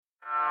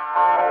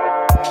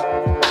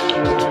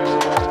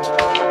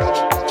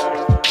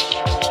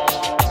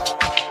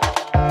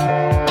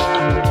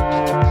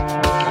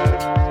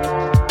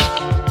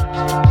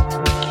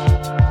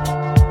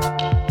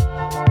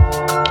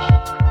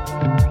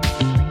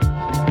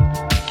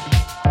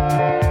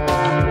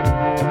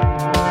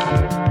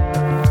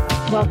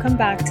Welcome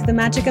back to the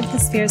Magic of the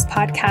Spheres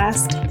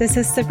podcast. This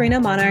is Sabrina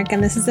Monarch,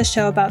 and this is a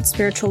show about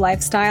spiritual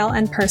lifestyle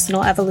and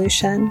personal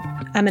evolution.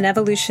 I'm an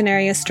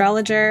evolutionary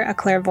astrologer, a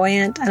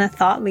clairvoyant, and a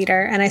thought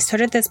leader, and I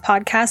started this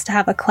podcast to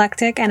have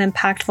eclectic and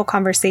impactful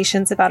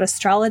conversations about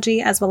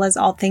astrology as well as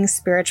all things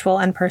spiritual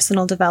and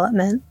personal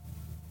development.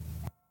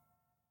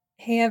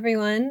 Hey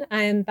everyone,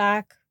 I am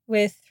back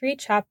with 3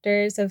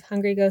 chapters of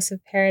Hungry Ghosts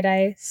of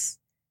Paradise.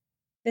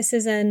 This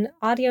is an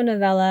audio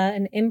novella,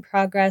 an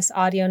in-progress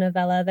audio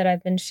novella that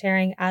I've been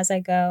sharing as I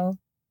go.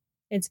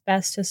 It's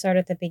best to start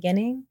at the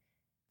beginning.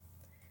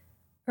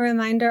 A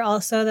reminder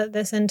also that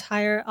this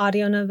entire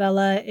audio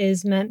novella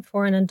is meant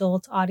for an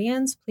adult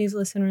audience. Please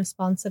listen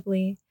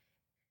responsibly.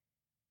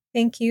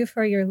 Thank you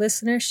for your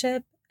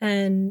listenership,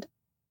 and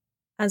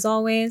as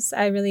always,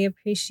 I really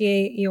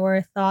appreciate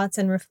your thoughts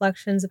and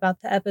reflections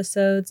about the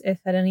episodes if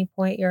at any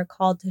point you're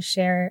called to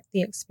share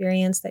the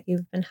experience that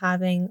you've been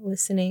having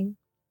listening.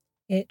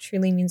 It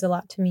truly means a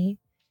lot to me.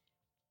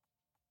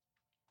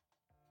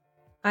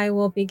 I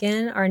will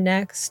begin our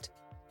next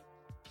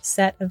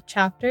set of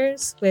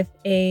chapters with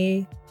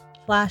a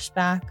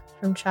flashback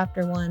from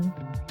chapter 1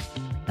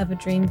 of a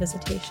dream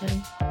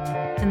visitation,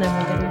 and then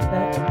we'll get into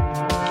it.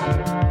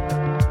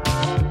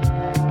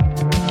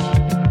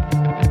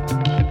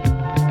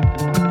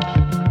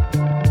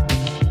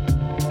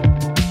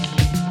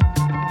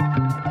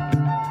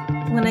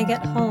 When I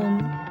get home,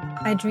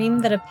 I dream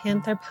that a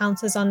panther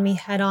pounces on me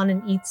head-on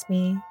and eats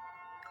me.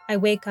 I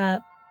wake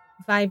up,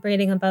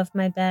 vibrating above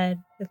my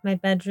bed, with my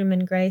bedroom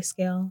in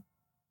grayscale.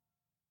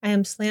 I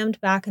am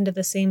slammed back into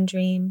the same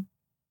dream,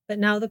 but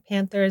now the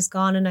panther is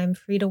gone and I am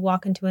free to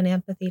walk into an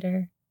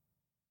amphitheater.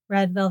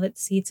 Red velvet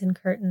seats and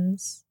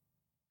curtains.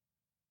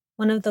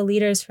 One of the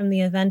leaders from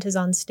the event is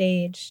on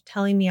stage,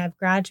 telling me I've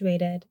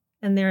graduated,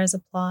 and there is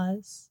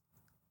applause.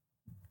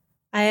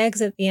 I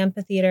exit the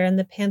amphitheater and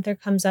the panther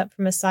comes up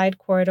from a side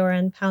corridor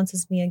and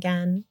pounces me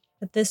again,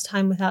 but this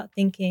time without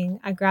thinking,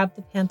 I grab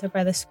the panther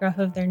by the scruff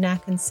of their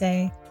neck and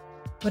say,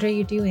 "What are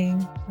you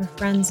doing? We're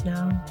friends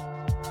now."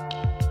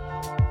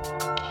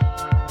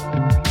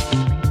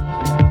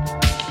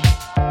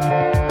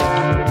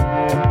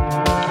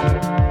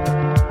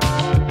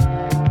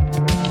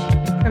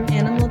 From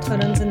Animal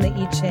Totems in the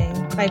I Ching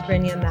by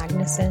Brynja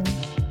Magnuson.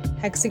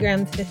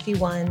 Hexagram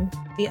 51,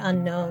 The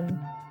Unknown,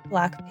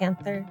 Black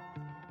Panther.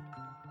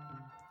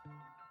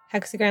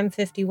 Hexagram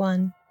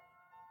 51.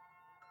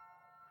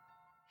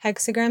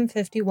 Hexagram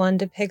 51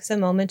 depicts a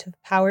moment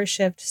of power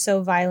shift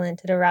so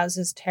violent it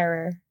arouses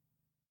terror.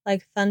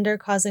 Like thunder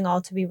causing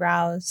all to be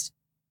roused,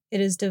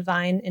 it is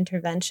divine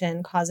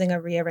intervention causing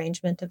a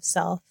rearrangement of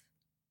self.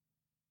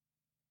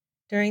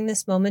 During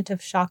this moment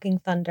of shocking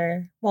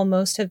thunder, while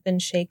most have been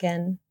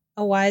shaken,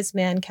 a wise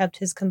man kept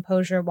his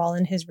composure while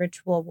in his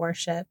ritual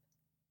worship.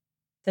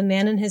 The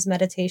man in his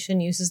meditation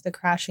uses the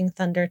crashing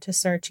thunder to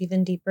search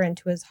even deeper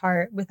into his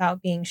heart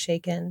without being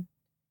shaken.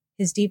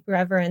 His deep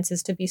reverence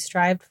is to be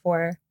strived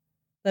for,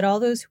 but all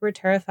those who were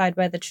terrified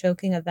by the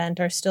choking event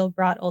are still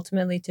brought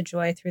ultimately to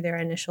joy through their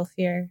initial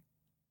fear.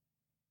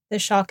 The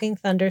shocking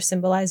thunder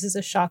symbolizes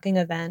a shocking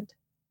event.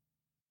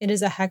 It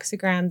is a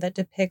hexagram that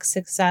depicts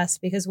success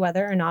because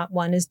whether or not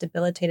one is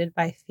debilitated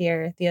by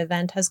fear, the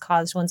event has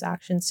caused one's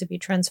actions to be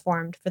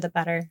transformed for the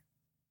better.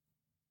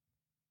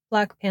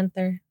 Black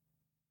Panther.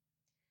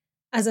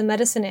 As a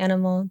medicine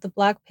animal, the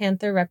black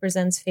panther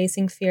represents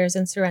facing fears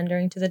and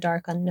surrendering to the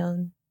dark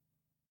unknown.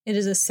 It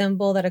is a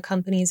symbol that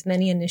accompanies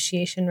many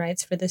initiation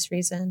rites for this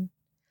reason.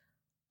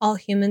 All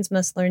humans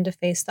must learn to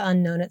face the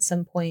unknown at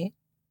some point.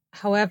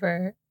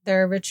 However,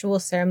 there are ritual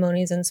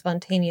ceremonies and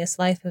spontaneous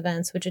life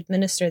events which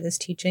administer this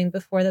teaching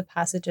before the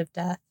passage of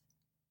death.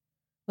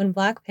 When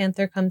Black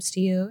Panther comes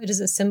to you, it is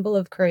a symbol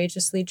of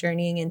courageously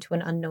journeying into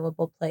an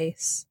unknowable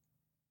place.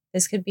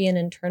 This could be an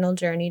internal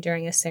journey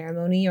during a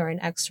ceremony or an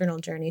external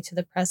journey to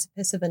the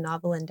precipice of a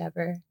novel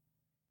endeavor.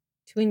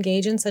 To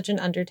engage in such an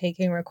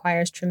undertaking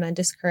requires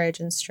tremendous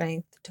courage and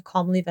strength to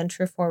calmly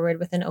venture forward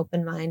with an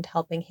open mind,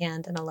 helping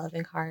hand, and a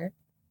loving heart.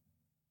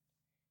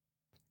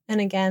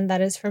 And again, that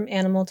is from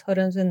Animal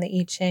Totems in the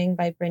I Ching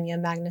by Brynja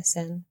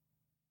Magnuson.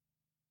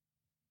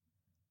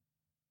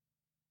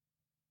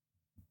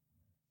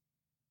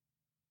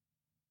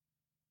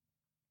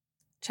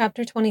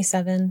 Chapter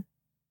 27.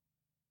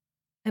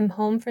 I'm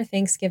home for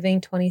Thanksgiving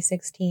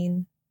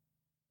 2016,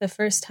 the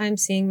first time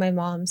seeing my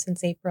mom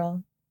since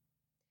April.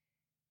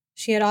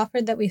 She had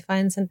offered that we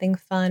find something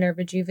fun or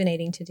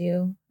rejuvenating to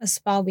do, a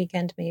spa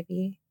weekend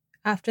maybe,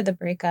 after the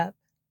breakup,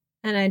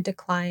 and I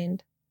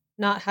declined,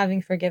 not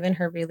having forgiven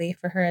her really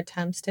for her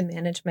attempts to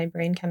manage my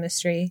brain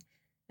chemistry,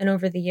 and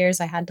over the years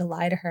I had to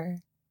lie to her.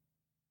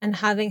 And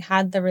having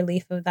had the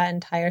relief of that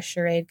entire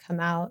charade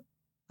come out,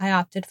 I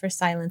opted for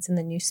silence in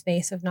the new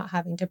space of not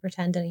having to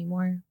pretend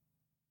anymore.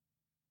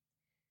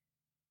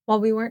 While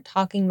we weren't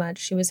talking much,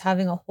 she was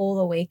having a whole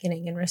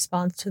awakening in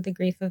response to the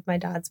grief of my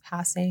dad's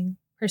passing,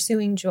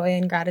 pursuing joy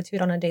and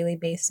gratitude on a daily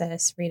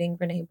basis, reading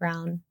Brené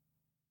Brown.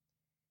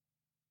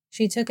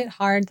 She took it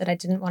hard that I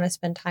didn't want to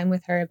spend time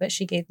with her, but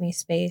she gave me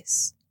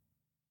space.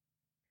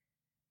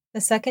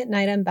 The second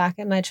night I'm back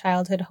at my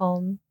childhood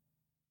home,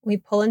 we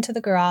pull into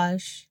the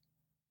garage.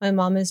 My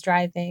mom is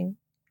driving,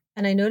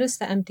 and I notice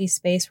the empty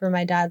space where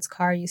my dad's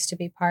car used to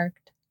be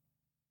parked.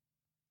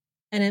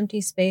 An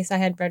empty space I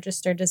had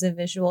registered as a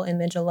visual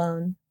image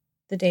alone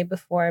the day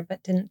before,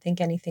 but didn't think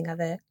anything of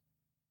it.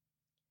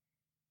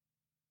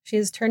 She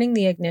is turning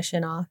the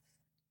ignition off.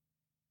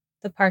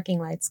 The parking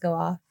lights go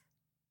off.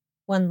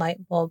 One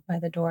light bulb by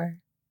the door.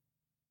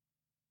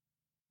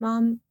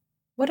 Mom,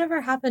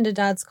 whatever happened to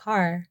Dad's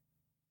car?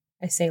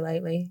 I say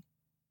lightly.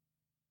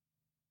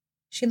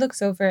 She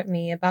looks over at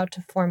me, about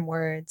to form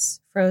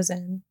words,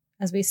 frozen,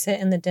 as we sit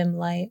in the dim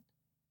light.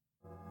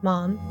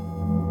 Mom,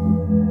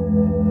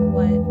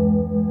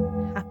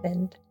 what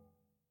happened?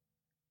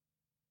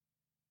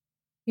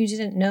 You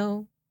didn't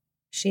know?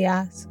 She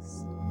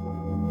asks.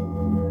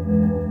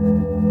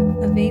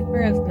 A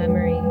vapor of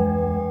memory.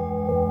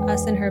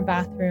 Us in her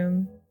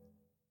bathroom,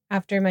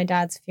 after my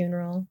dad's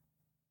funeral,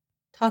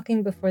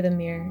 talking before the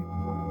mirror,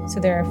 so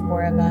there are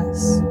 4 of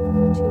us, 2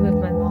 of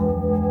my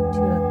mom,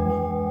 2 of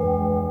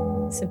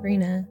me.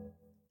 Sabrina,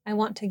 I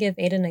want to give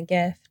Aiden a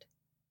gift,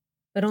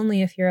 but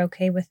only if you're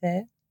okay with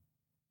it.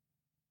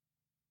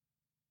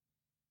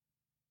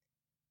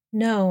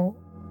 No,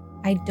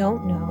 I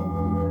don't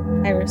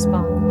know, I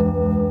respond.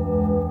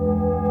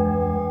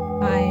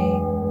 I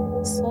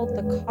sold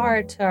the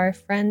car to our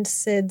friend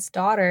Sid's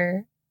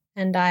daughter,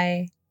 and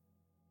I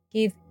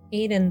gave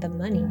Aiden the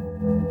money.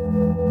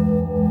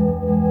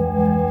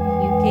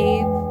 You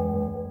gave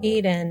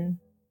Aiden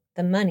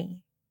the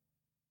money.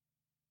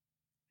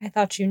 I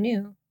thought you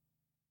knew.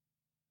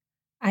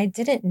 I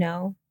didn't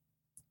know.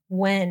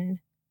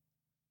 When?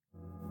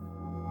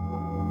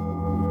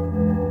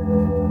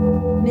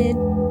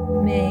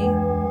 Mid-May?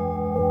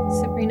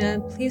 Sabrina,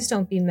 please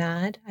don't be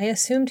mad. I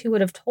assumed he would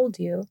have told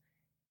you.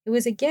 It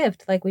was a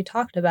gift, like we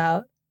talked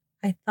about.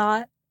 I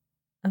thought,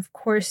 of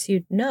course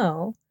you'd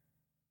know.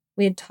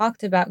 We had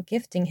talked about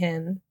gifting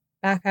him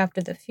back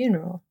after the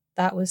funeral.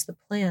 That was the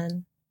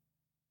plan.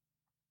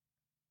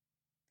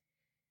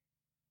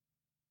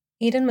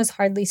 Aiden was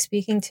hardly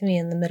speaking to me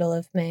in the middle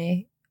of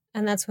May,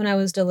 and that's when I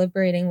was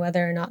deliberating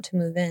whether or not to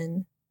move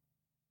in.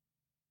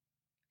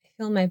 I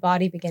feel my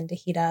body begin to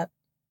heat up.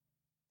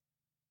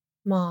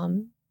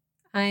 Mom,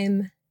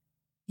 I'm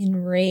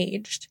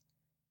enraged.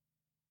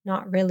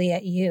 Not really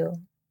at you.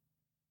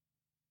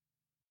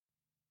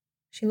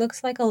 She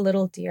looks like a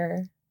little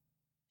deer.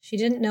 She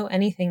didn't know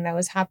anything that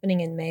was happening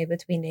in May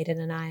between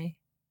Aiden and I.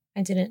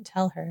 I didn't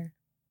tell her.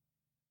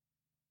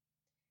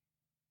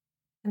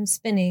 I'm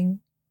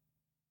spinning.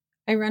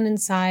 I run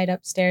inside,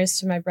 upstairs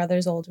to my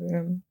brother's old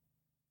room.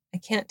 I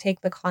can't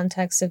take the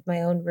context of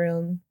my own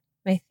room,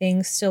 my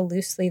things still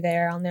loosely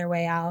there on their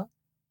way out.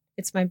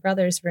 It's my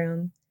brother's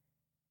room.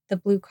 The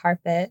blue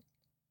carpet,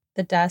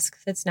 the desk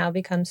that's now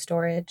become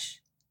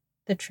storage,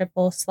 the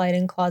triple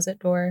sliding closet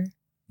door.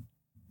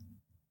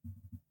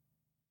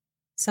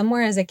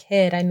 Somewhere as a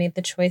kid, I made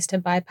the choice to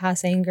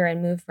bypass anger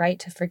and move right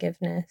to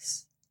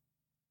forgiveness.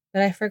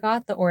 But I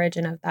forgot the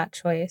origin of that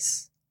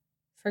choice,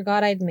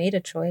 forgot I'd made a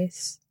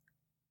choice,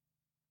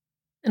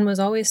 and was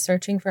always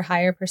searching for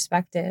higher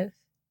perspective,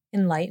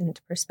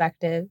 enlightened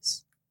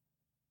perspectives,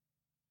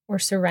 or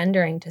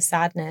surrendering to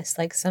sadness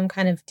like some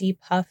kind of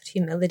deep-huffed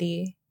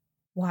humility.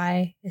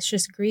 Why? It's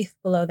just grief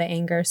below the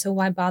anger, so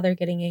why bother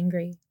getting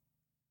angry?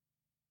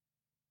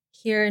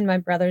 Here in my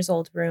brother's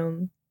old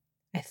room,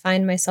 I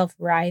find myself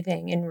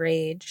writhing in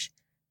rage,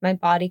 my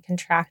body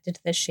contracted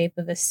to the shape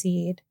of a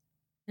seed,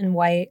 and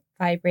white,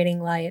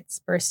 vibrating lights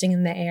bursting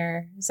in the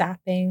air,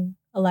 zapping,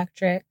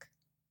 electric.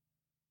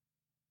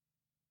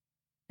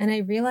 And I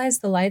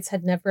realized the lights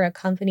had never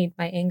accompanied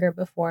my anger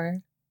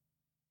before.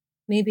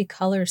 Maybe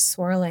colors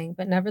swirling,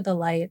 but never the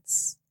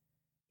lights,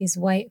 these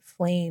white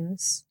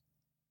flames.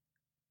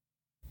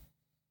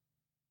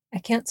 I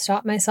can't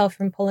stop myself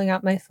from pulling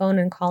out my phone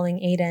and calling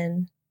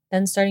Aiden,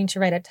 then starting to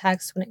write a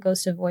text when it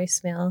goes to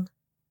voicemail.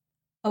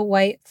 A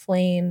white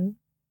flame,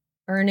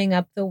 burning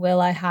up the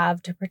will I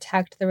have to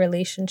protect the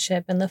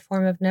relationship in the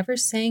form of never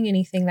saying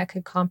anything that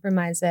could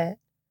compromise it.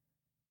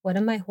 What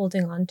am I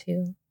holding on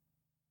to?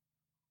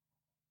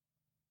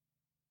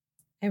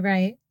 I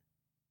write,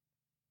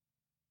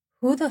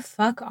 who the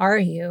fuck are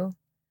you?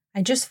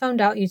 I just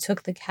found out you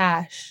took the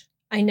cash.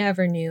 I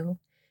never knew.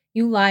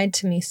 You lied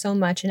to me so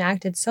much and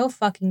acted so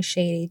fucking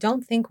shady.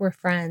 Don't think we're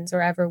friends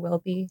or ever will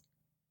be.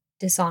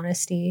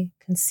 Dishonesty,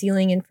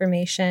 concealing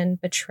information,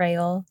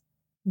 betrayal,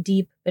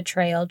 deep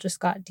betrayal just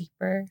got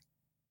deeper.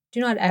 Do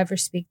not ever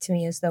speak to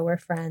me as though we're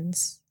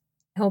friends.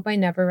 I hope I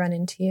never run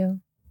into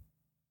you.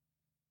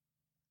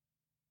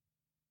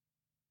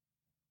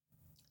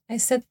 I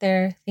sit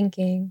there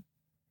thinking,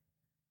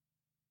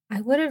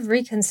 I would have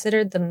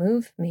reconsidered the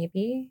move,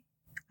 maybe.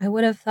 I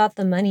would have thought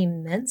the money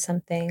meant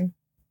something.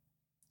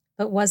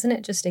 But wasn't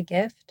it just a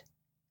gift?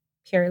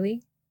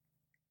 Purely?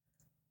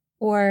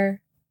 Or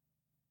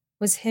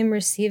was him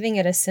receiving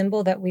it a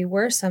symbol that we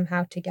were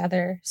somehow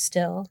together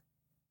still?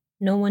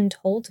 No one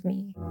told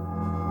me.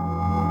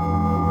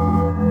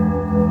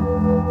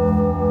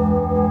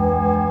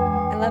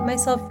 I let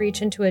myself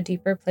reach into a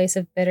deeper place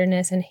of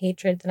bitterness and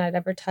hatred than I'd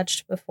ever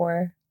touched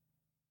before,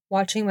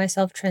 watching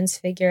myself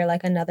transfigure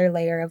like another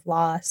layer of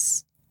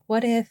loss.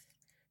 What if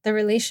the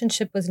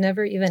relationship was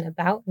never even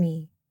about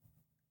me?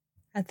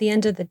 At the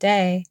end of the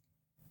day,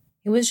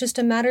 it was just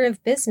a matter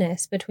of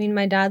business between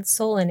my dad's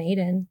soul and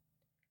Aiden.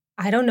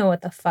 I don't know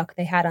what the fuck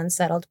they had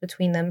unsettled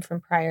between them from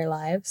prior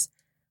lives.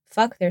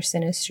 Fuck their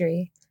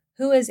synastry.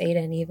 Who is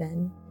Aiden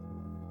even?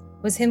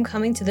 Was him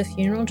coming to the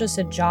funeral just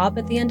a job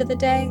at the end of the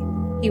day?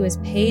 He was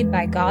paid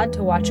by God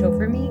to watch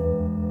over me?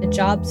 The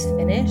job's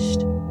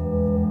finished?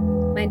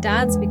 My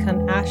dad's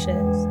become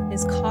ashes,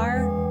 his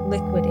car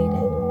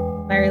liquidated.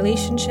 My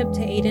relationship to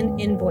Aiden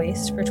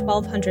invoiced for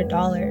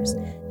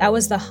 $1,200. That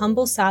was the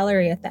humble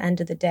salary at the end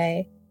of the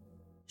day.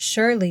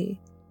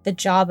 Surely, the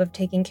job of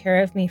taking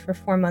care of me for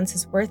 4 months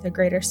is worth a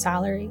greater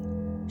salary.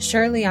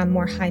 Surely I'm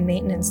more high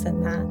maintenance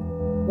than that.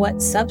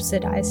 What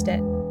subsidized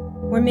it?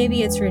 Or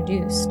maybe it's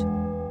reduced.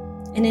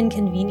 An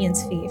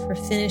inconvenience fee for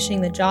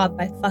finishing the job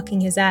by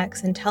fucking his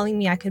ex and telling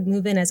me I could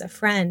move in as a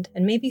friend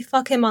and maybe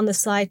fuck him on the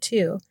sly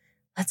too.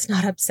 Let's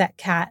not upset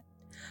Kat.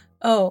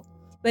 Oh,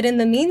 but in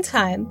the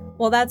meantime,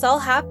 while that's all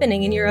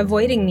happening and you're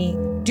avoiding me,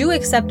 do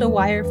accept a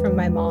wire from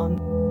my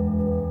mom.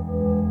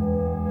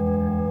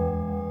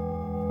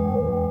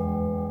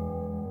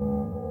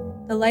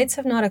 The lights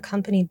have not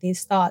accompanied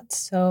these thoughts,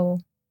 so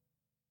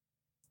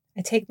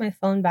I take my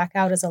phone back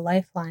out as a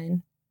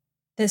lifeline,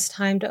 this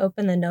time to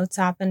open the Notes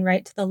app and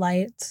write to the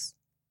lights.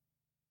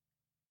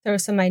 Throw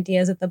some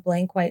ideas at the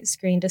blank white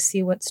screen to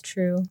see what's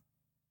true.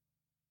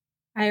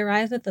 I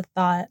arrive at the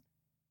thought,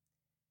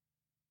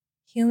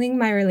 healing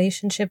my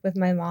relationship with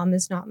my mom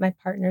is not my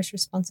partner's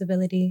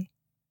responsibility.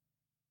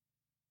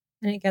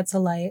 And it gets a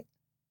light.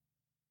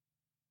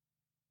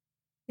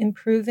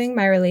 Improving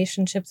my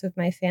relationships with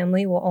my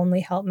family will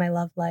only help my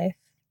love life.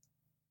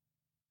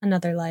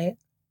 Another light.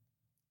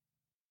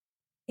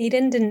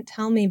 Aiden didn't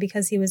tell me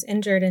because he was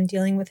injured and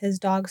dealing with his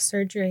dog's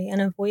surgery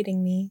and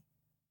avoiding me.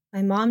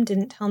 My mom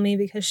didn't tell me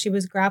because she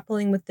was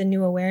grappling with the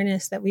new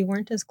awareness that we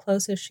weren't as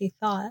close as she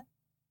thought.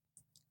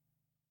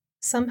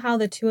 Somehow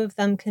the two of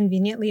them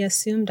conveniently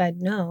assumed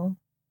I'd know.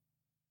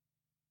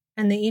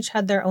 And they each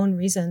had their own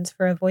reasons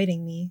for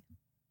avoiding me.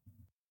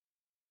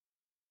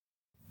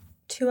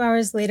 2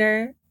 hours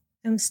later,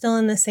 I'm still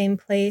in the same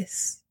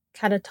place,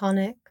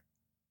 catatonic.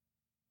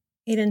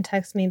 Aiden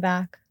texts me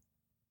back.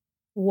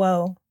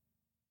 Whoa.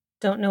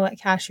 Don't know what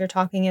cash you're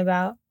talking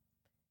about.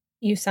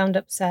 You sound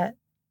upset.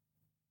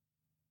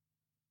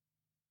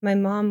 My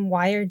mom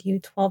wired you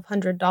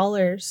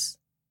 $1,200.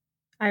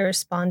 I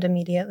respond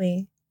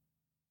immediately.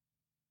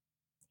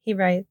 He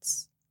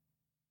writes,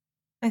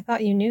 I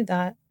thought you knew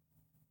that.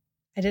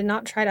 I did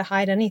not try to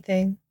hide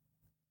anything.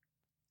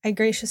 I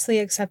graciously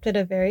accepted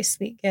a very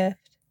sweet gift.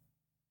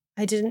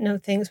 I didn't know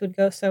things would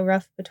go so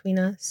rough between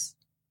us.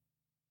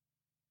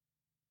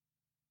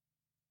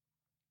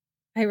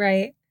 I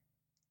write,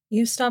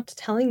 you stopped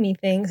telling me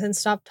things and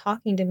stopped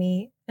talking to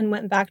me and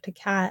went back to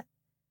Kat.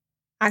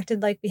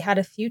 Acted like we had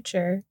a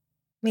future,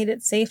 made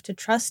it safe to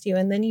trust you,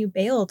 and then you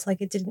bailed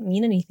like it didn't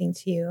mean anything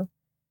to you.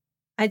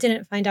 I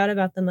didn't find out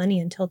about the money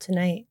until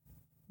tonight.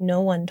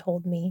 No one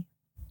told me.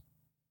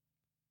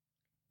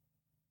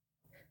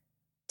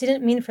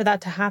 Didn't mean for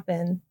that to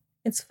happen.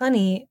 It's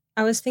funny,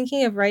 I was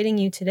thinking of writing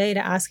you today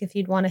to ask if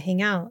you'd want to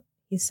hang out,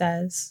 he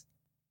says.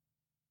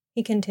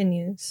 He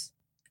continues,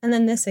 and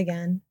then this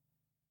again.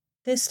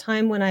 This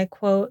time when I,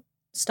 quote,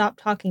 stopped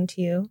talking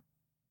to you,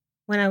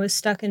 when I was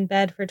stuck in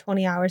bed for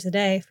 20 hours a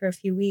day for a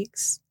few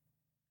weeks.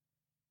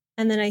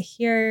 And then I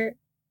hear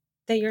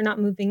that you're not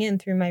moving in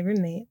through my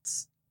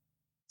roommates.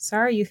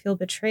 Sorry you feel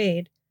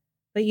betrayed,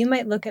 but you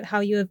might look at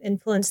how you have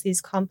influenced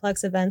these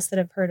complex events that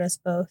have hurt us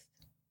both.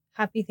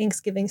 Happy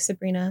Thanksgiving,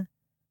 Sabrina.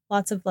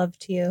 Lots of love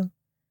to you.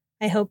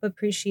 I hope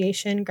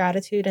appreciation,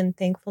 gratitude, and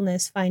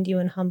thankfulness find you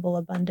in humble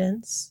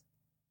abundance.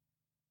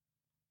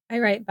 I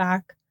write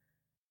back,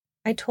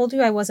 I told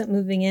you I wasn't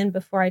moving in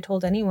before I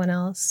told anyone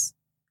else,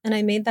 and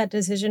I made that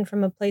decision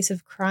from a place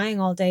of crying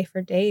all day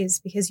for days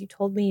because you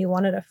told me you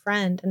wanted a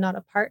friend and not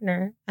a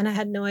partner, and I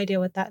had no idea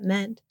what that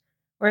meant,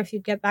 or if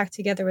you'd get back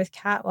together with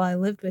Kat while I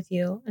lived with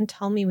you and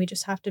tell me we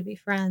just have to be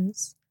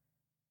friends.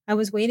 I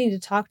was waiting to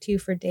talk to you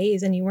for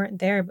days and you weren't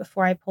there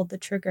before I pulled the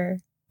trigger.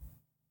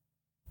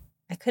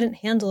 I couldn't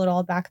handle it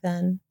all back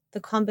then,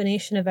 the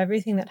combination of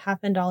everything that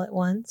happened all at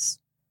once.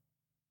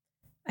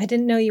 I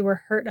didn't know you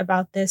were hurt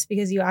about this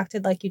because you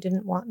acted like you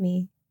didn't want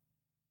me.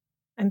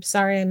 I'm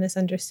sorry I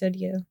misunderstood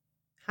you.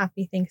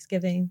 Happy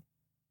Thanksgiving.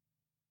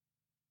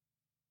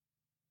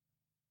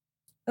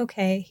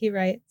 Okay, he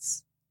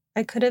writes.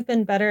 I could have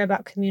been better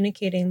about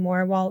communicating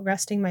more while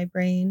resting my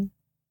brain.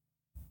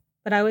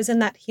 But I was in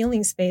that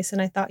healing space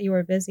and I thought you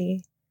were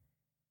busy.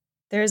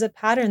 There is a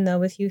pattern, though,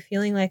 with you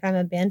feeling like I'm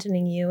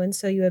abandoning you, and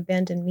so you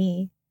abandon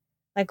me.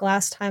 Like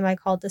last time I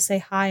called to say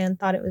hi and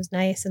thought it was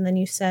nice, and then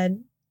you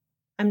said,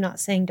 I'm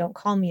not saying don't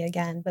call me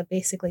again, but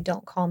basically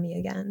don't call me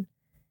again.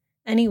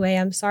 Anyway,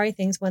 I'm sorry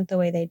things went the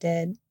way they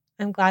did.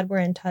 I'm glad we're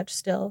in touch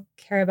still.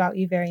 Care about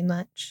you very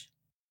much.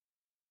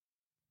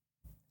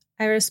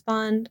 I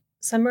respond,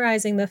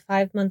 summarizing the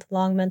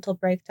 5-month-long mental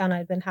breakdown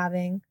I'd been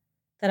having,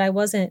 that I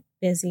wasn't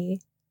busy,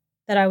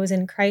 that I was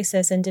in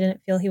crisis and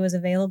didn't feel he was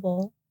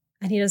available,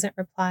 and he doesn't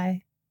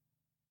reply.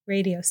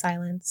 Radio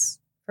silence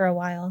for a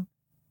while.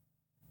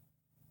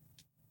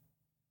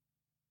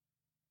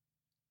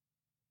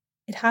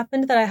 It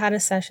happened that I had a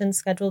session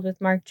scheduled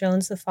with Mark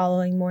Jones the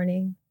following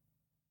morning.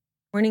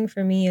 Morning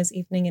for me is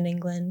evening in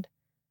England.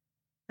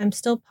 I'm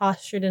still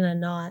postured in a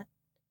knot.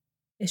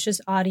 It's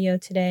just audio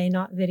today,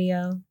 not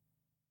video.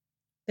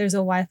 There's a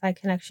Wi-Fi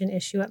connection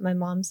issue at my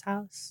mom's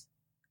house.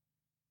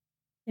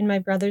 In my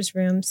brother's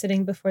room,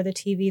 sitting before the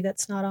TV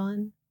that's not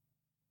on.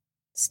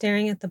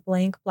 Staring at the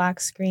blank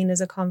black screen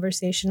as a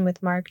conversation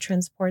with Mark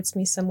transports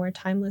me somewhere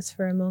timeless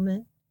for a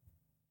moment.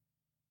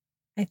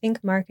 I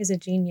think Mark is a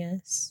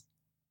genius.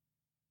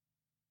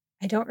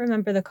 I don't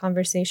remember the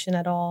conversation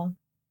at all.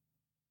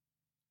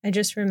 I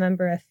just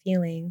remember a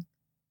feeling,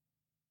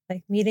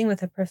 like meeting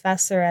with a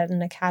professor at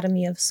an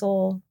Academy of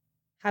Soul,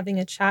 having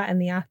a chat in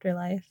the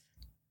afterlife.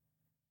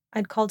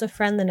 I'd called a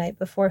friend the night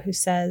before who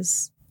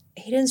says,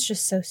 Aiden's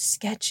just so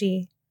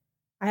sketchy.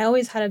 I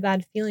always had a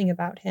bad feeling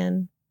about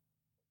him.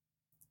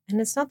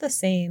 And it's not the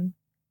same.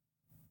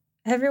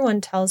 Everyone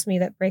tells me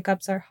that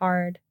breakups are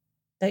hard,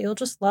 that you'll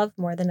just love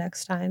more the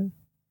next time.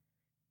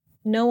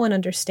 No one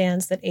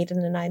understands that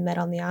Aiden and I met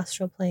on the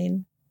astral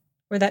plane,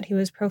 or that he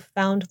was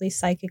profoundly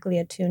psychically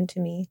attuned to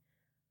me,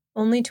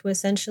 only to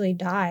essentially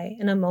die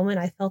in a moment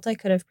I felt I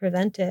could have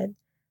prevented,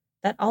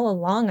 that all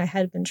along I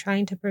had been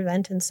trying to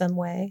prevent in some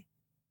way.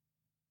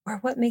 Or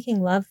what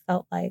making love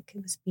felt like,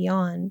 it was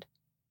beyond.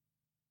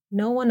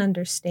 No one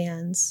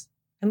understands.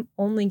 I'm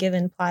only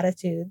given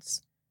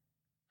platitudes.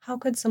 How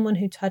could someone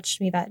who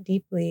touched me that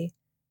deeply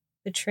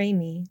betray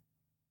me?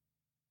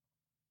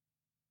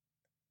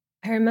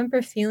 I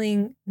remember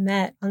feeling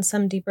met on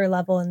some deeper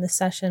level in the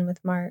session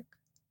with Mark.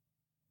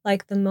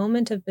 Like the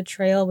moment of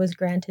betrayal was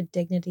granted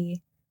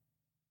dignity.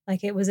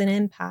 Like it was an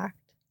impact,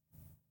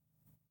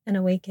 an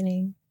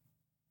awakening.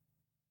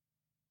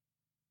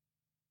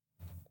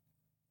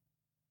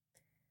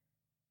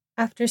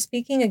 After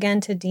speaking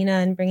again to Dina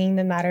and bringing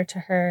the matter to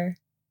her,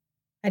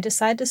 I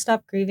decide to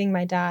stop grieving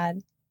my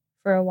dad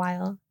for a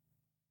while,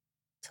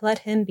 to let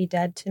him be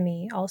dead to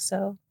me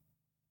also.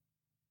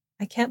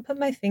 I can't put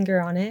my finger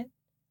on it.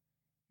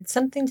 It's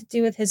something to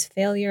do with his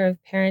failure of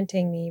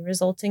parenting me,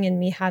 resulting in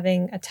me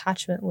having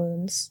attachment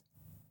wounds.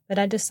 But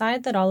I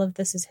decide that all of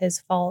this is his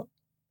fault.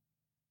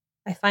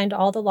 I find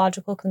all the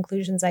logical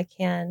conclusions I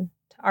can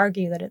to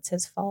argue that it's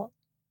his fault.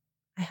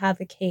 I have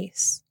a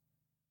case.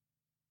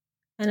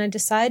 And I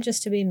decide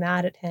just to be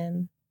mad at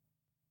him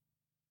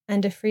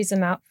and to freeze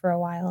him out for a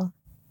while.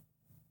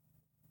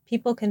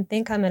 People can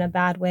think I'm in a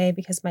bad way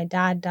because my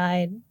dad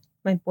died,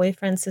 my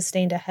boyfriend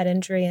sustained a head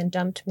injury and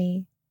dumped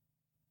me.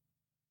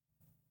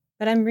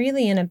 But I'm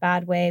really in a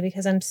bad way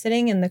because I'm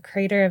sitting in the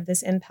crater of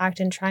this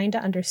impact and trying to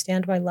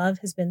understand why love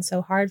has been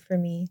so hard for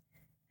me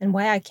and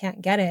why I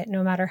can't get it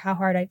no matter how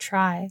hard I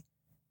try.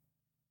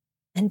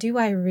 And do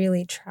I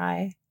really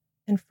try?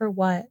 And for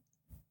what?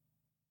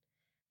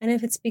 And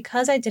if it's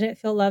because I didn't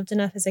feel loved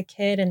enough as a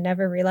kid and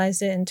never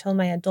realized it until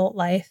my adult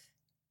life,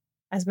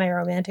 as my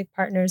romantic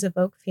partners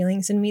evoke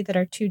feelings in me that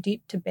are too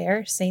deep to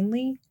bear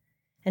sanely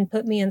and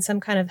put me in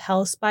some kind of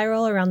hell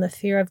spiral around the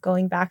fear of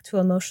going back to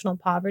emotional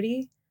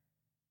poverty,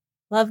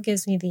 love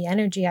gives me the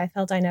energy I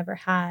felt I never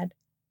had.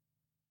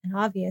 And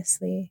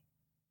obviously,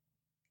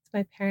 it's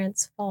my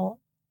parents' fault.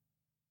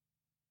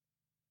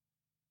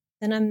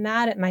 Then I'm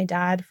mad at my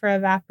dad for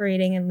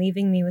evaporating and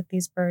leaving me with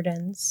these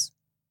burdens.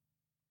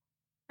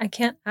 I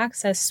can't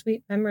access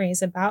sweet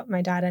memories about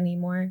my dad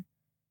anymore.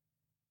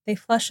 They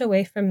flush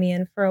away from me,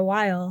 and for a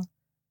while,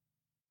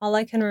 all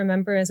I can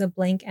remember is a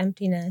blank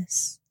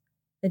emptiness,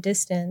 the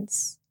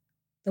distance,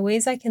 the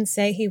ways I can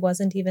say he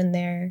wasn't even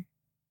there,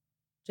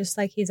 just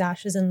like he's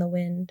ashes in the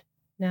wind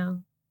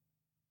now.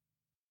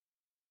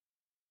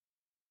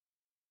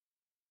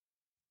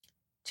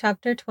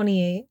 Chapter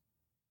 28.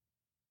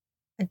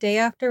 A day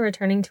after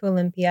returning to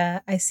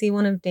Olympia, I see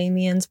one of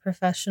Damien's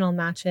professional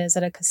matches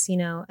at a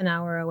casino an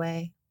hour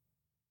away.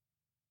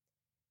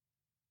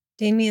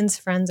 Damien's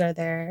friends are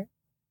there,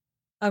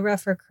 a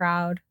rougher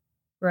crowd,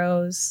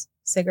 bros,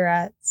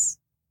 cigarettes.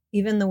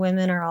 Even the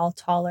women are all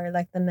taller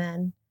like the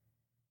men.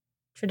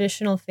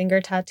 Traditional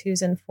finger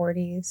tattoos in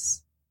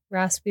 40s,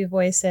 raspy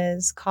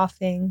voices,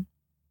 coughing,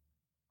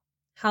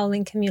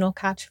 howling communal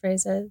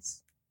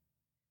catchphrases.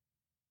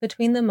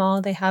 Between them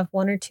all, they have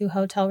 1 or 2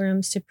 hotel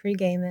rooms to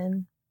pregame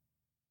in.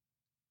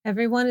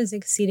 Everyone is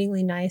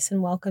exceedingly nice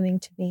and welcoming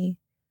to me.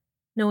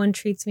 No one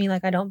treats me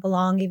like I don't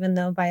belong, even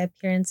though by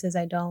appearances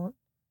I don't.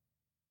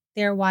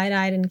 They are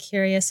wide-eyed and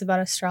curious about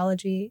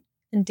astrology,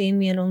 and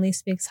Damien only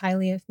speaks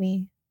highly of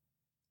me.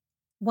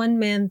 One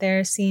man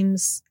there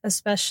seems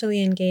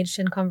especially engaged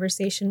in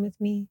conversation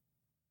with me.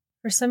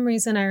 For some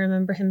reason, I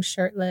remember him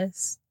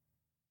shirtless.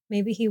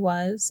 Maybe he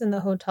was, in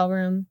the hotel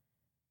room,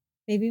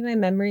 Maybe my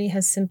memory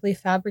has simply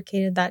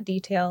fabricated that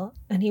detail,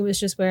 and he was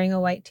just wearing a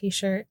white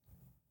t-shirt.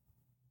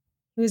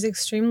 He was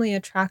extremely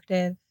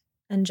attractive,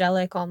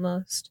 angelic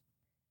almost,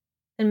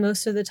 and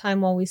most of the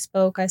time while we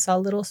spoke, I saw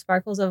little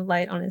sparkles of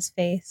light on his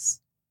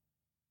face.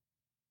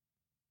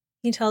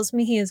 He tells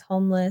me he is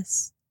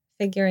homeless,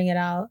 figuring it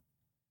out.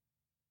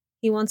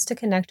 He wants to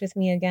connect with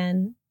me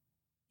again.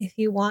 If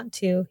you want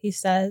to, he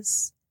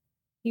says,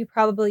 you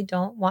probably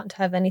don't want to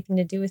have anything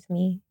to do with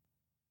me.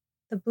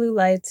 The blue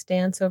lights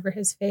dance over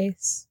his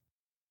face.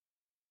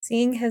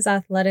 Seeing his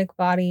athletic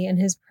body and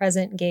his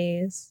present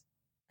gaze,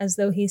 as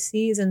though he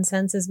sees and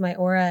senses my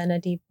aura in a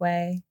deep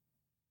way,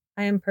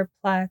 I am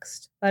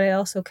perplexed, but I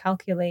also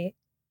calculate.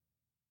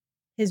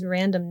 His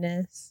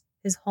randomness,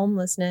 his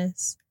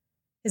homelessness,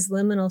 his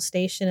liminal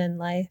station in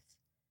life,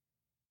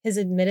 his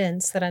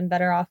admittance that I'm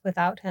better off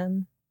without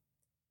him.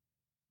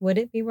 Would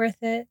it be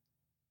worth it?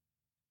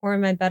 Or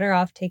am I better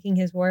off taking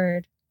his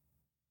word?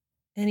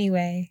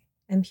 Anyway,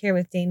 I'm here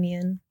with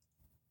Damien.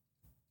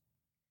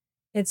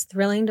 It's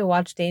thrilling to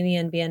watch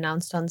Damien be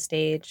announced on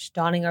stage,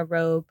 donning a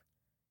robe.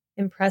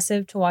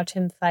 Impressive to watch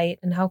him fight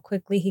and how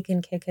quickly he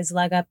can kick his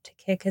leg up to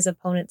kick his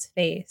opponent's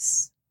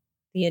face.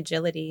 The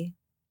agility.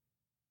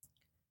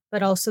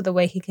 But also the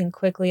way he can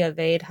quickly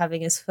evade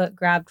having his foot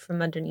grabbed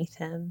from underneath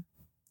him.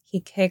 He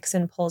kicks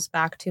and pulls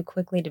back too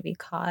quickly to be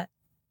caught.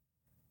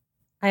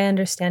 I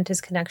understand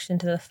his connection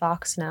to the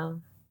fox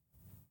now.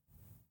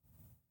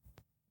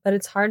 But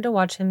it's hard to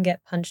watch him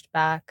get punched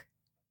back.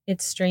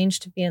 It's strange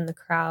to be in the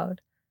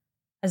crowd,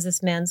 as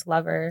this man's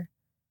lover,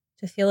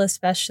 to feel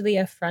especially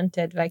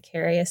affronted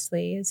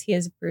vicariously as he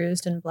is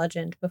bruised and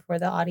bludgeoned before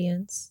the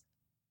audience.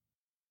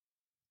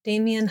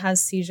 Damien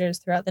has seizures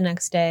throughout the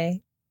next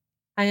day.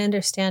 I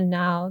understand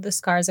now the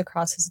scars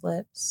across his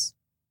lips.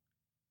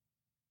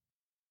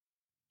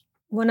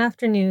 One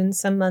afternoon,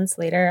 some months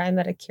later, I'm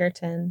at a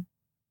kirtan.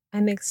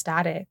 I'm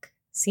ecstatic,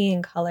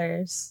 seeing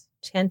colors,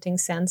 chanting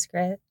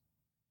Sanskrit.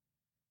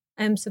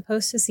 I'm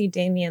supposed to see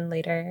Damien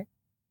later,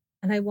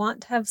 and I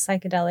want to have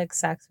psychedelic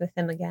sex with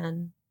him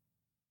again.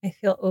 I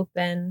feel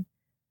open,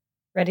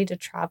 ready to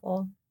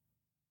travel.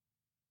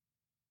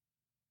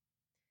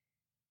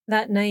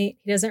 That night,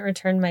 he doesn't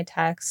return my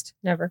text,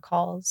 never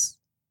calls.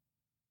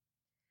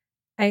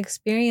 I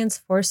experience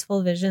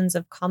forceful visions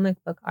of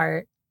comic book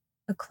art,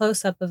 a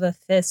close-up of a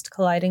fist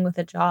colliding with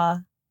a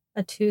jaw,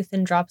 a tooth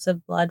and drops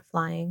of blood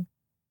flying.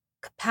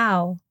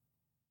 Kapow!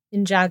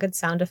 In jagged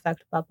sound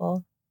effect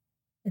bubble.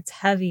 It's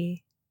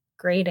heavy,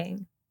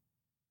 grating.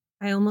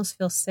 I almost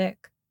feel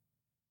sick.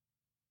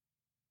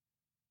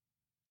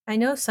 I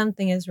know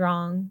something is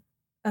wrong.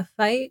 A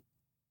fight?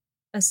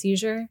 A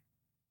seizure?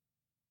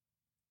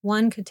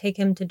 One could take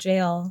him to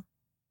jail,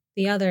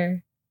 the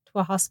other to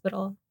a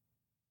hospital.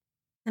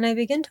 And I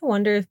begin to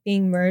wonder if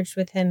being merged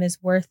with him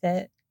is worth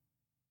it.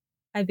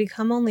 I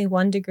become only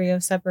 1 degree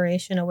of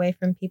separation away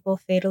from people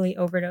fatally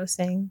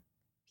overdosing,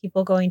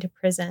 people going to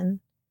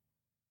prison.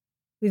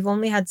 We've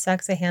only had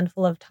sex a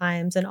handful of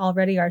times, and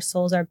already our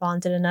souls are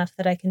bonded enough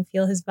that I can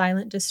feel his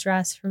violent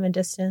distress from a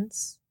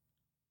distance.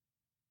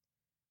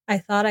 I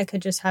thought I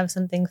could just have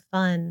something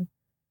fun,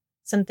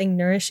 something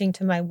nourishing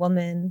to my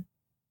woman,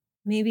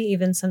 maybe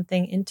even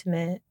something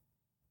intimate,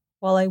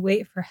 while I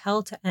wait for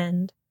hell to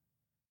end,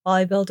 while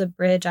I build a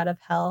bridge out of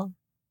hell.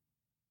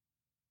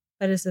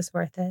 But is this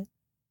worth it?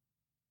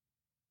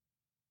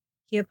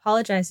 He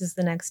apologizes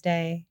the next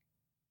day,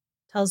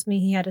 tells me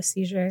he had a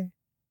seizure.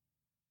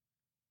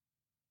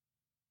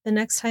 The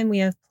next time we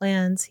have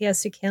plans, he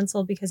has to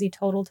cancel because he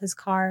totaled his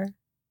car.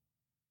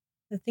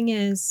 The thing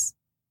is,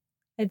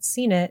 I'd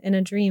seen it in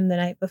a dream the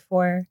night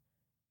before,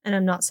 and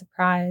I'm not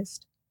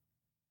surprised.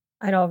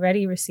 I'd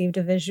already received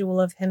a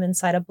visual of him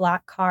inside a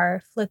black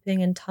car,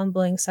 flipping and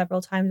tumbling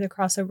several times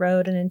across a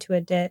road and into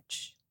a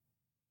ditch.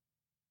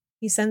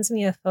 He sends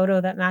me a photo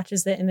that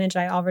matches the image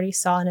I already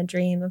saw in a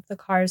dream of the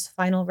car's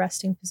final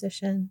resting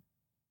position.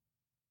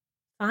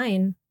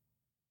 Fine.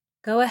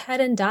 Go ahead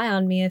and die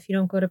on me if you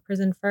don't go to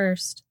prison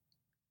first,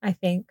 I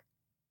think.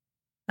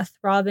 A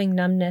throbbing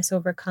numbness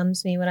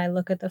overcomes me when I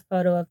look at the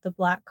photo of the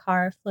black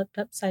car flipped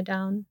upside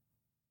down.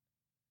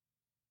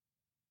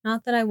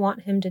 Not that I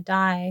want him to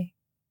die,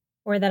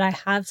 or that I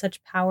have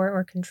such power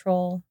or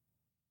control,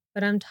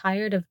 but I'm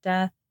tired of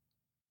death,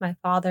 my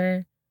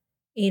father,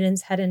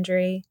 Aiden's head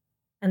injury,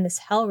 and this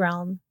hell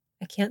realm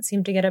I can't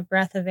seem to get a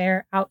breath of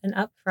air out and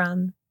up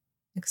from,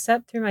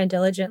 except through my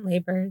diligent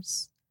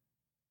labors.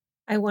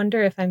 I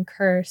wonder if I'm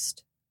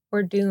cursed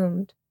or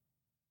doomed,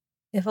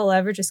 if I'll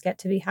ever just get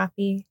to be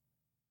happy.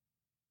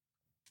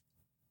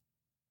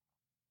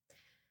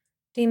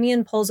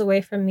 Damien pulls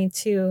away from me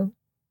too,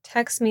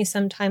 texts me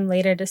sometime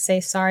later to say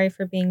sorry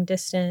for being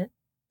distant,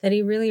 that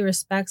he really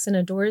respects and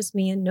adores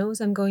me and knows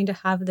I'm going to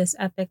have this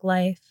epic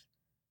life.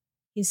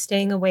 He's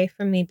staying away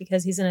from me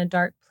because he's in a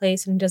dark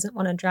place and doesn't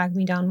want to drag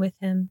me down with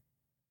him.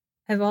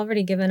 I've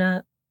already given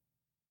up,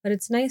 but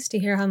it's nice to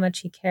hear how much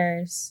he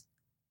cares,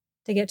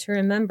 to get to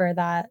remember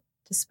that,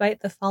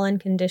 despite the fallen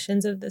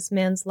conditions of this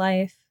man's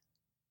life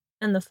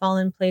and the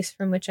fallen place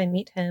from which I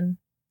meet him,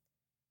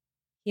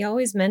 he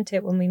always meant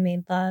it when we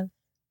made love.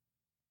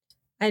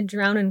 I'd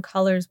drown in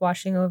colors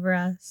washing over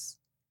us,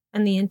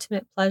 and the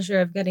intimate pleasure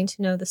of getting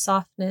to know the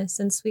softness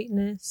and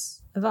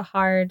sweetness of a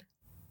hard,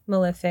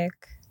 malefic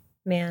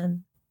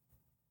man.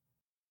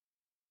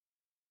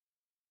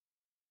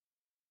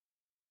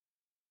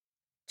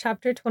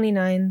 Chapter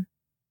 29.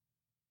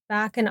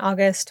 Back in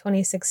August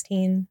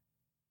 2016.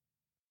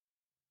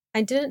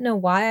 I didn't know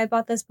why I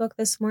bought this book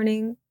this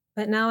morning,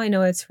 but now I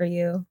know it's for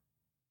you,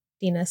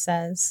 Dina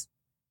says,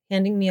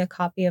 handing me a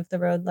copy of The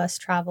Road Less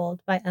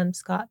Traveled by M.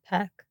 Scott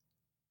Peck.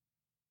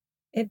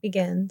 It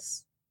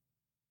begins.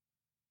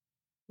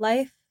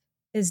 Life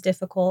is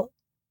difficult.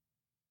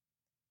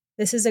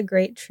 This is a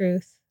great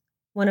truth,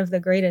 one of the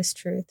greatest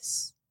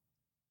truths.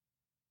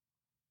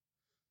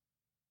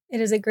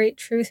 It is a great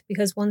truth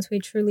because once we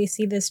truly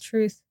see this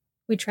truth,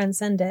 we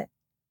transcend it.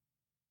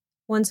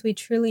 Once we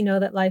truly know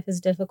that life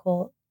is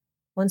difficult,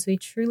 once we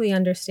truly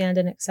understand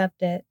and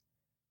accept it,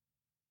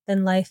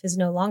 then life is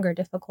no longer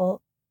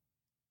difficult.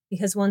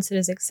 Because once it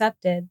is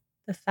accepted,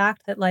 the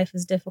fact that life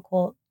is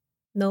difficult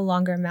no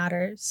longer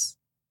matters.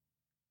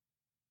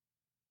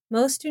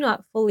 Most do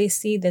not fully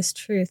see this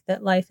truth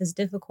that life is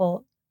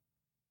difficult.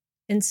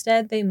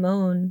 Instead, they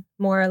moan,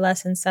 more or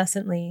less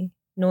incessantly,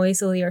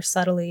 noisily or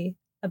subtly,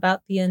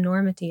 about the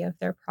enormity of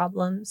their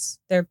problems,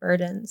 their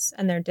burdens,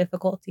 and their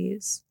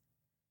difficulties,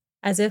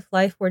 as if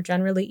life were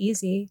generally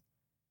easy,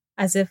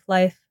 as if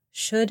life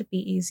should be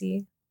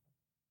easy.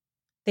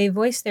 They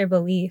voice their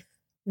belief,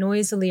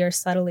 noisily or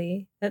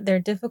subtly, that their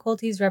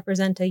difficulties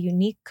represent a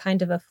unique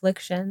kind of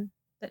affliction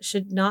that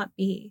should not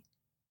be,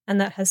 and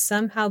that has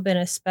somehow been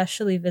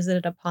especially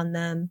visited upon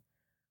them,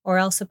 or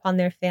else upon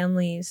their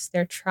families,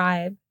 their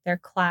tribe, their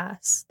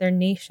class, their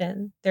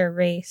nation, their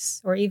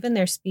race, or even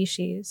their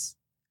species,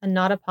 and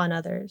not upon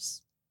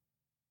others.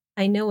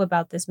 I know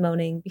about this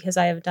moaning because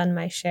I have done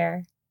my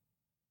share.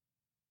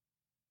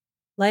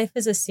 Life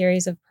is a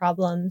series of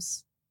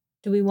problems.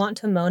 Do we want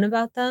to moan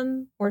about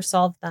them or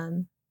solve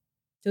them?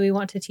 Do we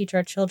want to teach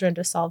our children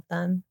to solve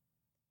them?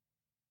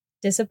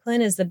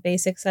 Discipline is the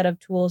basic set of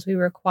tools we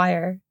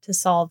require to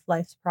solve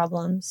life's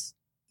problems.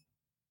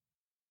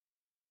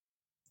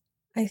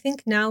 I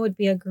think now would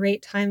be a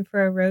great time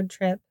for a road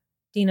trip,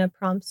 Dina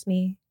prompts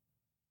me.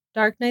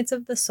 Dark nights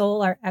of the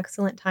soul are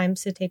excellent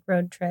times to take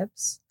road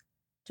trips,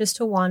 just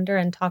to wander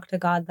and talk to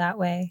God that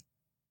way.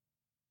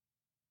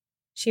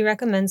 She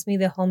recommends me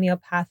the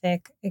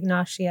homeopathic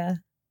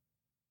Ignatia.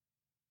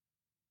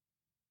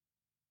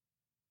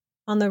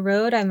 On the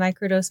road, I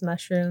microdose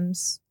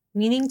mushrooms,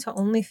 meaning to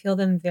only feel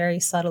them very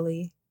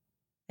subtly.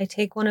 I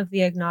take one of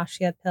the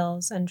Ignatia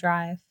pills and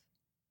drive.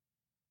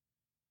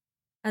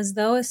 As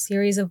though a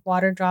series of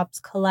water drops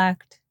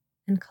collect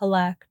and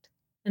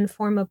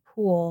form a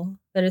pool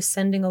that is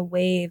sending a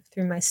wave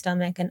through my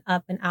stomach and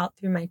up and out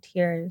through my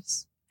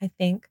tears, I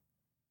think,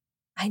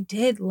 I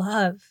did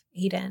love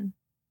Aiden.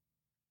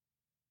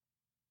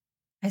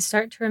 I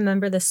start to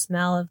remember the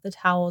smell of the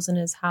towels in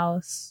his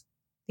house,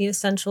 the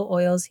essential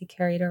oils he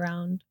carried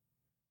around.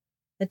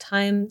 The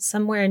time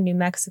somewhere in New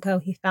Mexico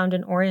he found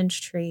an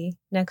orange tree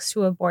next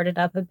to a boarded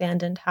up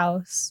abandoned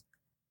house,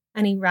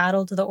 and he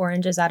rattled the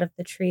oranges out of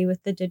the tree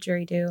with the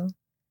didgeridoo,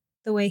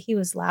 the way he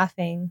was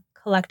laughing,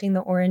 collecting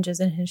the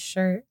oranges in his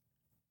shirt.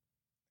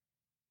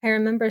 I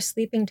remember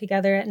sleeping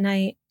together at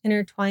night,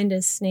 intertwined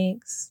as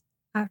snakes,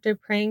 after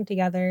praying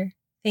together,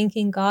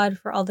 thanking God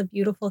for all the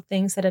beautiful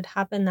things that had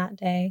happened that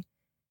day,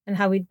 and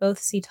how we'd both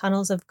see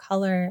tunnels of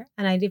color,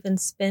 and I'd even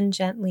spin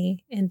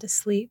gently into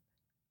sleep.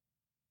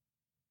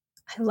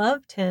 I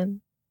loved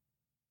him.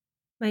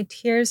 My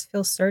tears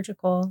feel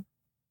surgical,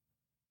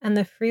 and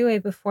the freeway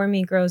before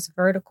me grows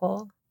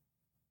vertical.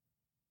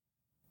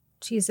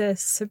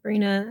 Jesus,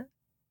 Sabrina,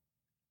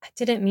 I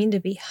didn't mean to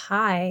be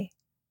high.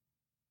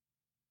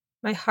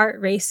 My heart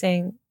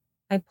racing,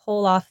 I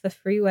pull off the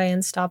freeway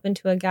and stop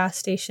into a gas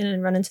station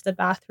and run into the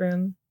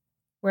bathroom,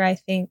 where I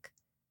think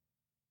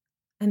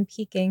I'm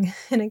peeking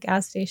in a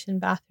gas station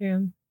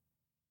bathroom.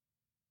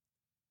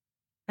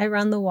 I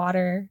run the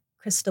water,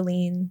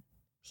 crystalline,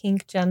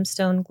 pink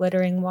gemstone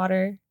glittering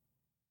water,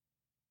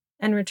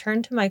 and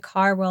return to my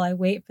car while I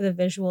wait for the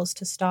visuals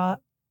to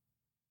stop.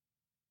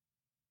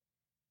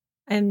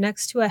 I am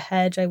next to a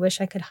hedge I wish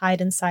I could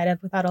hide inside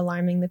of without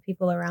alarming the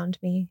people around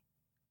me.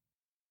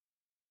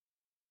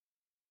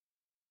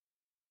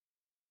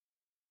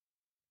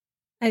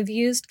 I've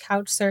used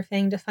couch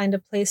surfing to find a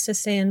place to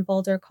stay in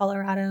Boulder,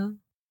 Colorado.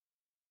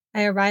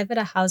 I arrive at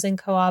a housing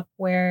co-op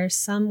where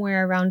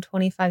somewhere around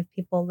 25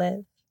 people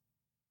live.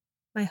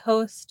 My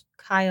host,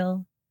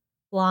 Kyle,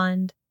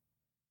 blonde,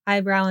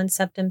 eyebrow and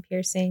septum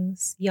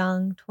piercings,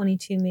 young,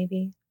 22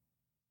 maybe.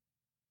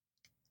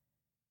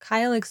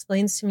 Kyle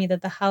explains to me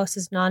that the house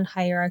is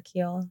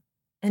non-hierarchical.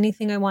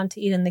 Anything I want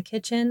to eat in the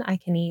kitchen, I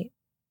can eat.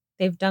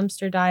 They've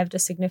dumpster dived a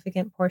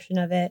significant portion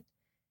of it.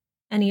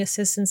 Any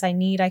assistance I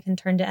need, I can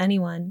turn to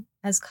anyone,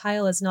 as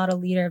Kyle is not a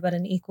leader but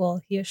an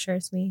equal, he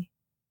assures me.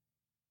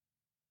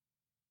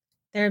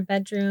 There are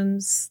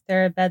bedrooms,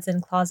 there are beds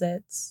and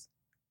closets.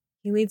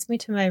 He leads me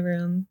to my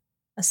room,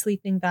 a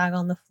sleeping bag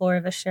on the floor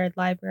of a shared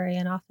library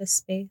and office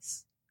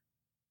space.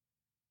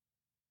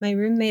 My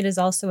roommate is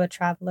also a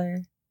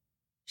traveler.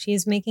 She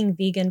is making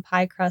vegan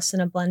pie crusts in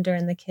a blender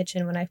in the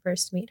kitchen when I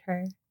first meet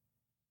her.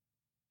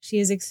 She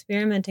is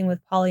experimenting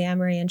with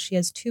polyamory and she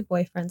has 2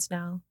 boyfriends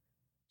now.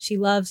 She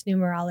loves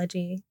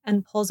numerology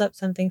and pulls up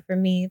something for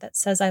me that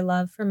says I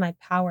love for my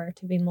power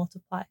to be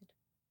multiplied.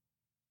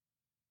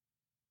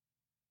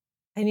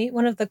 I meet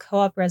one of the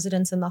co-op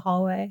residents in the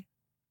hallway.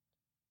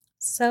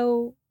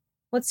 "So,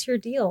 what's your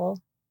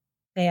deal?"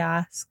 they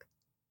ask,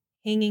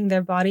 hanging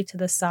their body to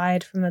the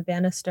side from a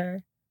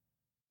banister,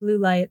 blue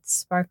lights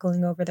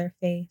sparkling over their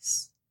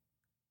face.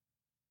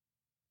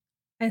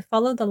 I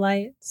follow the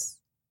lights,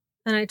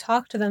 and I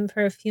talk to them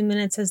for a few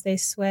minutes as they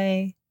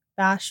sway,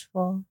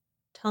 bashful,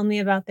 tell me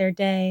about their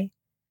day,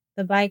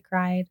 the bike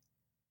ride,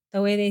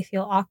 the way they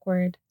feel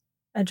awkward,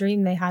 a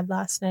dream they had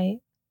last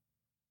night.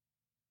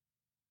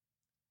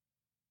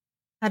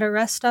 At a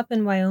rest stop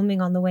in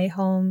Wyoming on the way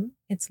home,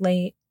 it's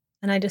late,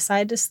 and I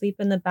decide to sleep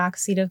in the back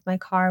seat of my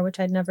car, which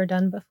I'd never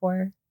done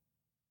before.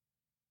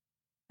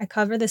 I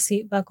cover the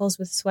seat buckles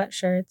with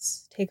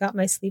sweatshirts, take out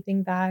my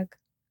sleeping bag,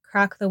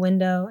 crack the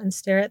window, and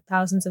stare at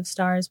thousands of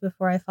stars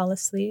before I fall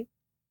asleep.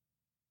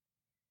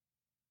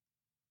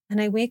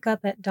 And I wake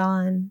up at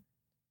dawn,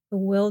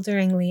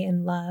 bewilderingly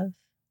in love.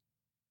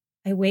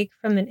 I wake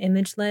from an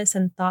imageless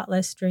and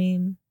thoughtless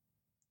dream,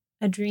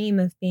 a dream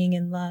of being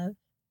in love.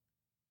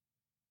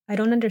 I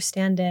don't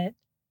understand it,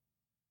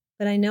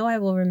 but I know I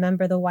will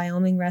remember the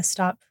Wyoming rest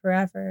stop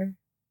forever,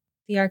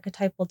 the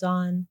archetypal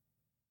dawn,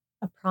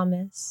 a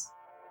promise.